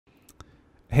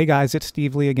Hey guys, it's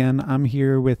Steve Lee again. I'm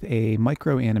here with a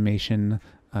micro-animation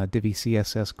Divi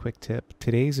CSS quick tip.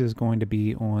 Today's is going to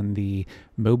be on the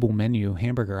mobile menu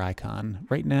hamburger icon.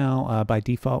 Right now, by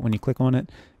default, when you click on it,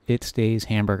 it stays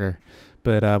hamburger.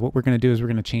 But what we're going to do is we're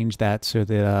going to change that so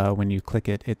that when you click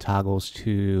it, it toggles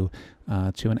to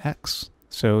an X.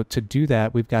 So to do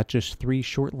that, we've got just 3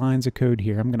 short lines of code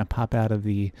here. I'm going to pop out of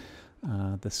the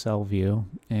cell view,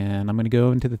 and I'm going to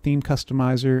go into the theme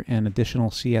customizer and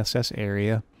additional CSS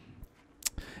area.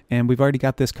 And we've already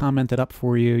got this commented up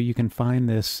for you. You can find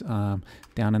this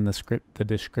down in the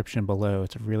description below.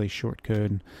 It's a really short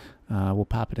code. We'll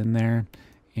pop it in there,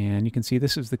 and you can see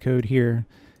this is the code here.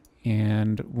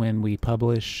 And when we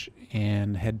publish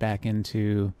and head back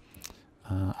into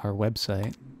our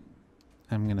website,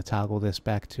 I'm going to toggle this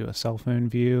back to a cell phone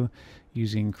view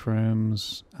using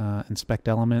Chrome's inspect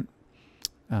element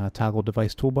toggle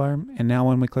device toolbar. And now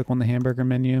when we click on the hamburger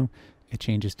menu, it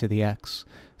changes to the X.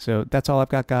 So that's all I've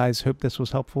got, guys. Hope this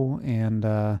was helpful, and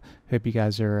hope you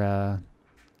guys are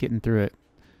getting through it,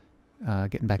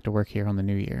 getting back to work here on the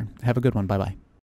new year. Have a good one. Bye-bye.